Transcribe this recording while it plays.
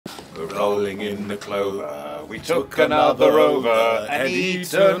rolling in the clover, we took another over, and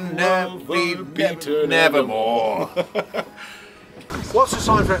eaten, we've beaten nevermore. What's the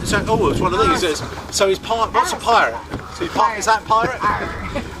sign for it? So, oh, it's one of these. So he's part. What's a pirate? So he's part, is that pirate?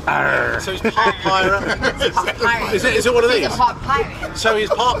 So he's part pirate. Is it one of these? He's a part pirate. So he's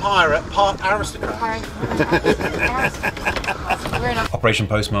part pirate, part aristocrat. Operation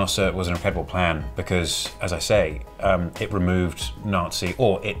Postmaster was an incredible plan because, as I say, it removed Nazi,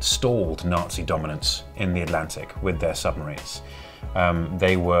 or it stalled Nazi dominance in the Atlantic with their submarines.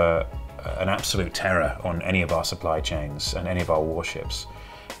 They were an absolute terror on any of our supply chains and any of our warships.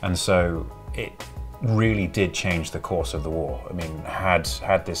 And so it really did change the course of the war. I mean, had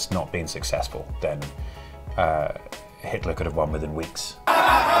this not been successful, then Hitler could have won within weeks.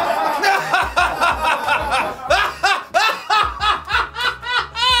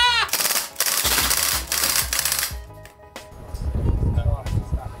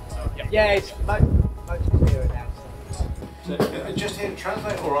 Yeah, it's much clearer now. So, just here to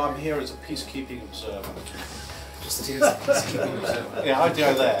translate, or I'm here as a peacekeeping observer? Just here as a peacekeeping observer. Yeah, I'd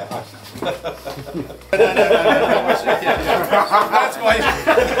go there. That's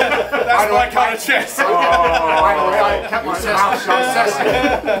my kind of chest.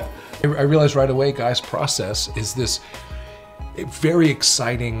 I realized right away Guy's process is this very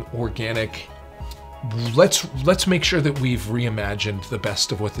exciting, organic, let's make sure that we've reimagined the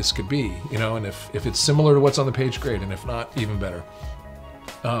best of what this could be, you know, and if it's similar to what's on the page, great, and if not, even better.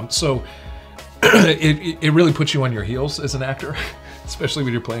 So it really puts you on your heels as an actor, especially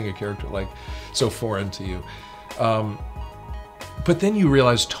when you're playing a character like so foreign to you. But then you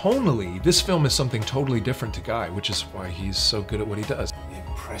realize tonally, this film is something totally different to Guy, which is why he's so good at what he does.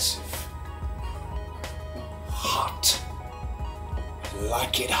 Impressive. Hot. I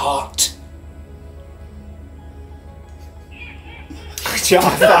like it hot. I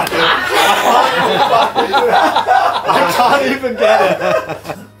can't even get it.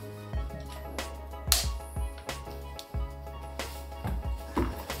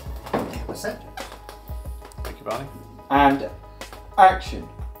 What's that? Thank you, Barney. And action.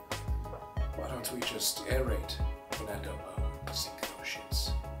 Why don't we just aerate Fernando and sink those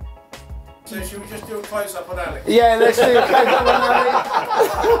ships? So should we just do a close-up on Alex? Yeah, let's do a close-up on Alex.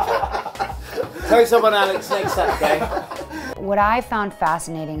 Close-up on Alex next Saturday. What I found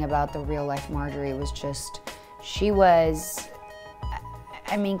fascinating about the real-life Marjorie was just, she was,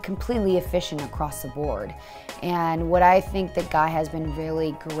 I mean, completely efficient across the board. And what I think that Guy has been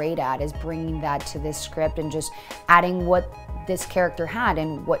really great at is bringing that to this script and just adding what this character had.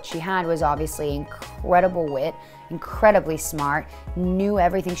 And what she had was obviously incredible wit, incredibly smart, knew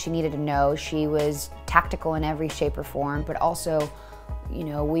everything she needed to know. She was tactical in every shape or form, but also, you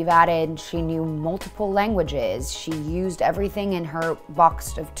know, we've added, she knew multiple languages. She used everything in her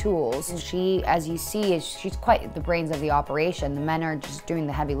box of tools. And she, as you see, she's quite the brains of the operation. The men are just doing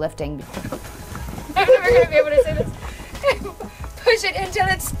the heavy lifting. I'm never going to be able to say this. Push it until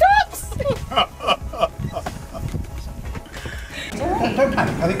it stops. Don't panic.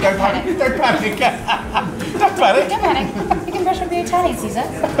 I think don't panic. Don't panic. Don't panic. Don't panic. You can brush up your Italian, Caesar.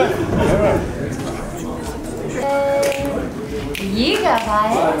 Eiza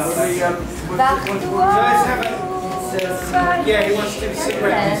González. Yeah, he wants to do the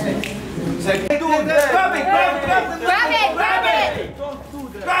cigarette. So, grab it.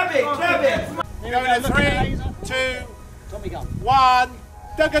 Grab it. Going in 3, 2, 1.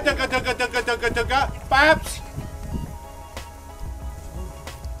 Dugga. Babs.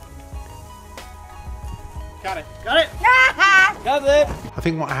 Got it. Got it. I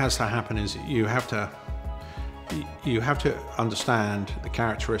think what has to happen is you have to understand the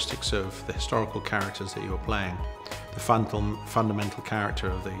characteristics of the historical characters that you're playing, the fundamental character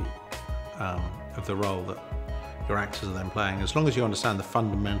of the role that your actors are then playing. As long as you understand the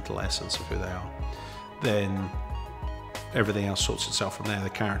fundamental essence of who they are, then everything else sorts itself from there. The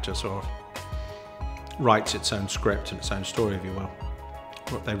character sort of writes its own script and its own story, if you will.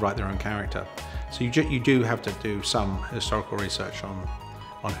 They write their own character. So you do have to do some historical research on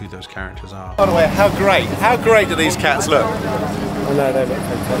who those characters are. By the way, how great do these cats look? I know, they look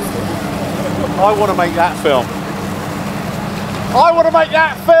fantastic. I want to make that film.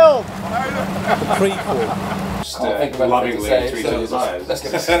 The prequel. Lovingly to each other's eyes. Let's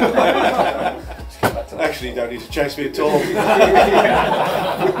get Actually, you don't need to chase me at all. You know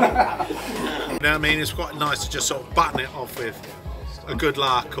what I mean? It's quite nice to just sort of button it off with a good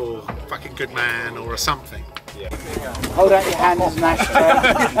luck or fucking good man or a something. Yeah. Hold out your hand as an ashtray.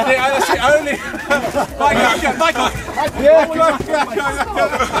 Yeah, that's it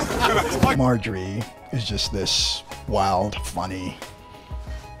only. Marjorie is just this wild, funny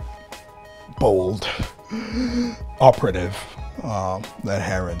bold operative that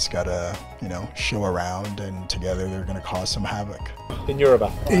Heron's got to, you know, show around, and together they're going to cause some havoc. In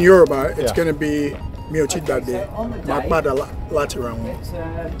Yoruba? In Yoruba, it's going to be Mio Chidbabe, Makbada Latiran,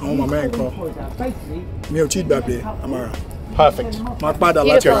 oh my man called Mio Chidbabe, Amara. Perfect. Makbada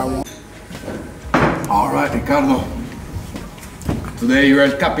Latiran. All right, Ricardo. Today you are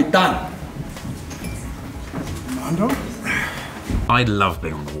Capitan. Mando? I love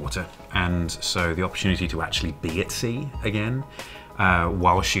being on the water, and so the opportunity to actually be at sea again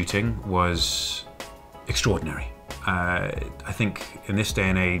while shooting was extraordinary. I think in this day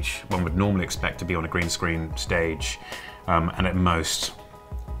and age, one would normally expect to be on a green screen stage and at most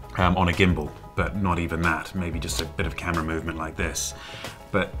on a gimbal, but not even that, maybe just a bit of camera movement like this.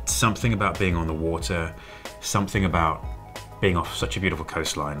 But something about being on the water, something about being off such a beautiful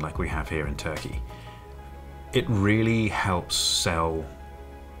coastline like we have here in Turkey, it really helps sell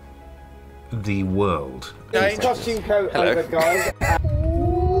the world. Costume coat over, guys.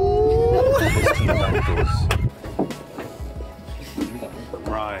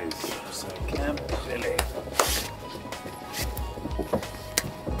 Rise, so Camp Billy.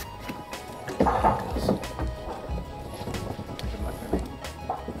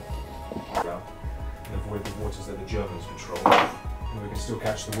 And avoid the waters that the Germans patrol, and we can still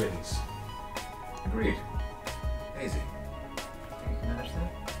catch the winds. Agreed. Easy. You can manage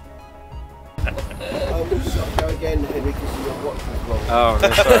that? Go again, Henry, because your watch was wrong. Oh, no,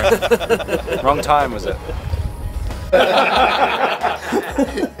 sorry. Wrong time, was it?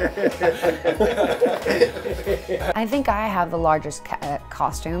 I think I have the largest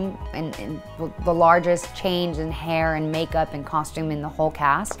costume and the largest change in hair and makeup and costume in the whole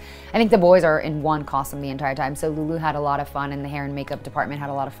cast. I think the boys are in one costume the entire time, so Lulu had a lot of fun and the hair and makeup department had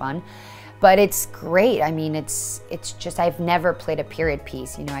a lot of fun. But it's great. I mean, it's just, I've never played a period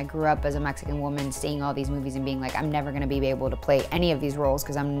piece. You know, I grew up as a Mexican woman seeing all these movies and being like, I'm never gonna be able to play any of these roles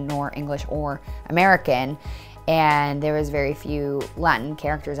because I'm nor English or American. And there was very few Latin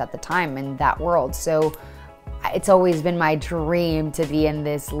characters at the time in that world. So it's always been my dream to be in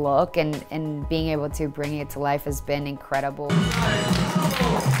this look, and being able to bring it to life has been incredible.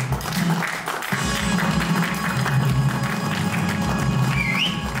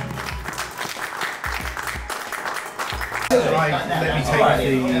 Let me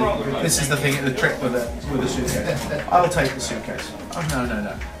take the. This is the thing, the trick with the suitcase. I'll take the suitcase. Oh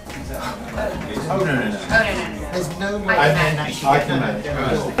no. Oh no. There's no way I can manage.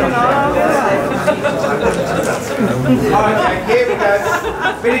 Okay, here we go.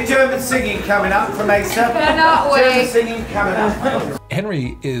 Bit of German singing coming up from Eiza. Cannot wait. German singing coming up.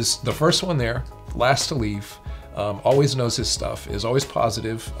 Henry is the first one there, last to leave, always knows his stuff, is always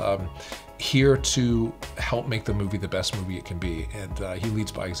positive, here to help make the movie the best movie it can be, and he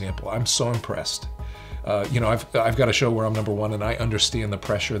leads by example. I'm so impressed. You know, I've got a show where I'm #1, and I understand the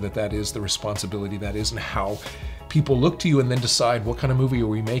pressure that is, the responsibility that is, and how people look to you and then decide what kind of movie are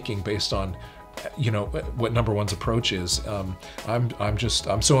we making based on, you know, what #1's approach is.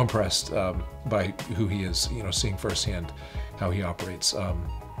 I'm so impressed by who he is, you know, seeing firsthand how he operates.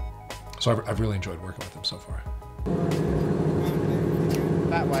 So I've really enjoyed working with him so far.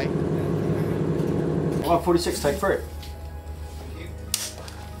 That way. 146, take 3.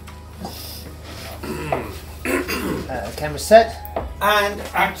 Camera set. And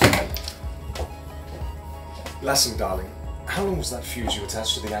action. Lassing, darling, how long was that fuse you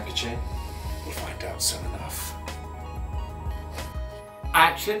attached to the anchor chain? We'll find out soon enough.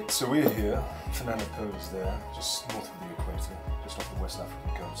 Action. So we're here, Fernando Po is there, just north of the equator, just off the West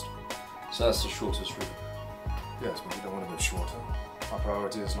African coast. So that's the shortest route? Yes, but we don't want to go shorter. Our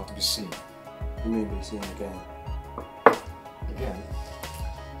priority is not to be seen. You mean be seen again? Again?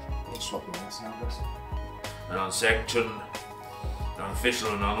 Not sloppy, that's now aggressive. An unsanctioned, unofficial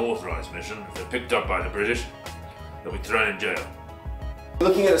and unauthorised mission. If they're picked up by the British, they'll be thrown in jail.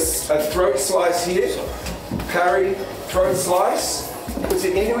 Looking at a throat slice here. Cary, throat slice, puts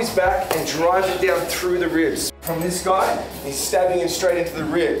it into his back and drives it down through the ribs. From this guy, he's stabbing him straight into the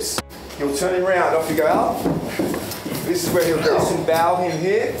ribs. He'll turn him round, off you go out. This is where he'll disembowel him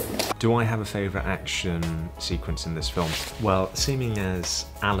here. Do I have a favourite action sequence in this film? Well, seeming as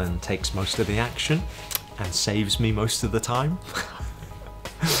Alan takes most of the action and saves me most of the time,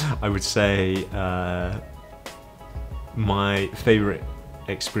 I would say my favourite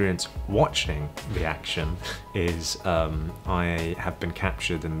experience watching the action is I have been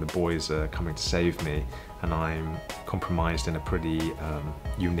captured and the boys are coming to save me, and I'm compromised in a pretty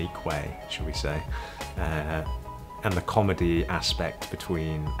unique way, shall we say. And the comedy aspect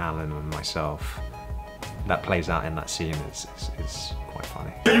between Alan and myself that plays out in that scene is quite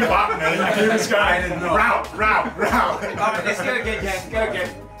funny. You back, man. Keep us going. Route. Let's go again, yeah. Go again.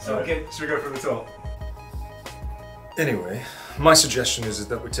 So good. Should we go from the top? Anyway, my suggestion is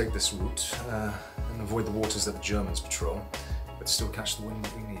that we take this route and avoid the waters that the Germans patrol, but still catch the wind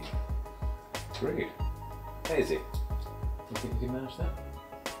that we need. Great. Easy. You think you can manage that?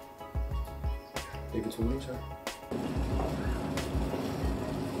 Leave it to me, sir.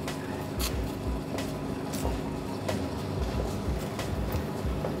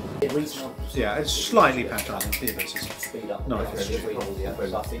 Yeah, it's slightly patronising. The others is not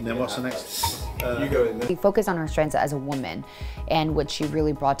efficient. And then what's the next? You go in there. We focus on her strengths as a woman and what she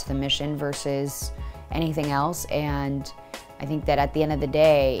really brought to the mission versus anything else. And I think that at the end of the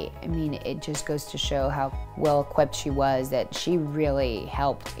day, I mean, it just goes to show how well equipped she was, that she really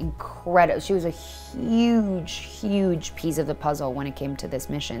helped incredible. She was a huge piece of the puzzle when it came to this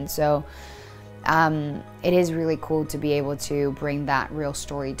mission. So it is really cool to be able to bring that real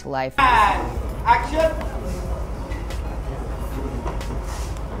story to life. Action!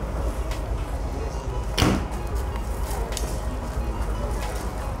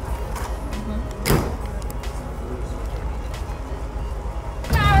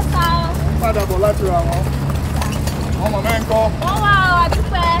 Padà bọ̀ láti ra wọn. Ọmọ mẹ́ ń kọ́. Wọ́n wá ọ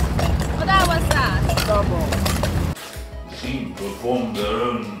àdúpẹ́. Ó dá wọ́n sà. Dábọ̀. The team performed their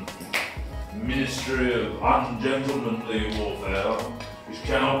own Ministry of Ungentlemanly Warfare, which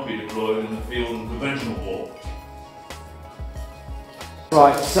cannot be deployed in the field of conventional war.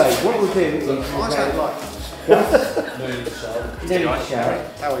 Right, so what we'll do is we'll Why is that like? Nude show.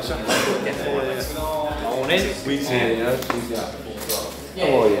 How is that? Morning. Yeah, yeah.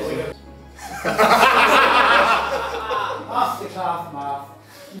 Oh, yeah.